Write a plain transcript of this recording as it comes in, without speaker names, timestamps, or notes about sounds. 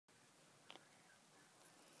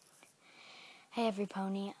Hey every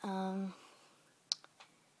pony, I'm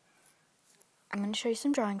going to show you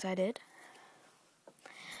some drawings I did.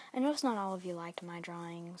 I noticed not all of you liked my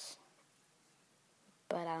drawings,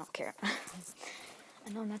 but I don't care. I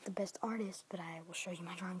know I'm not the best artist, but I will show you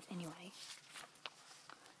my drawings anyway.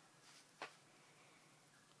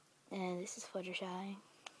 And this is Fluttershy.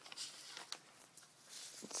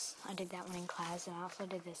 I did that one in class, and I also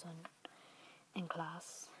did this one in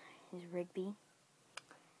class. Here's Rigby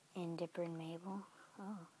and Dipper and Mabel. Oh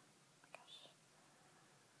my gosh.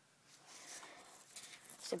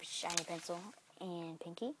 Super shiny pencil and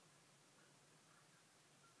Pinky.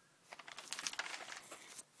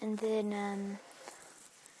 And then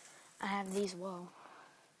I have these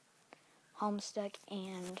Homestuck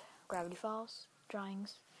and Gravity Falls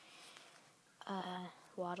drawings.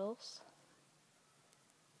 Waddles.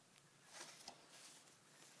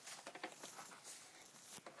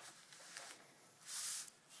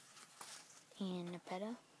 And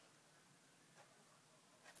Nepeta.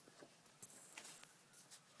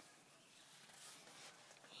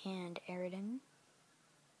 And Aridin.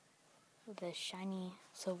 With a shiny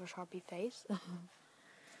silver Sharpie face. I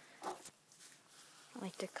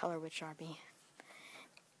like to color with Sharpie.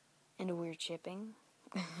 And a weird shipping.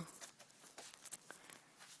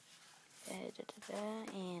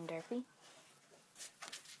 And Durfee.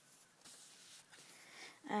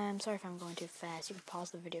 I'm sorry if I'm going too fast. You can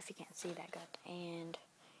pause the video if you can't see that good. And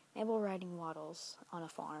Mabel riding waddles on a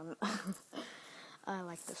farm. I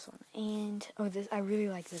like this one. And I really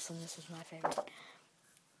like this one. This was my favorite.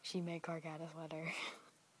 She made Cargata sweater.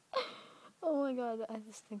 Oh my god, I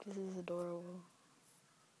just think this is adorable.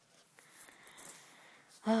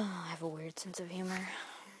 I have a weird sense of humor.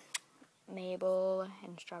 Mabel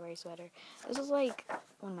and strawberry sweater. This was like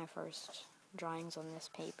one of my first drawings on this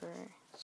paper.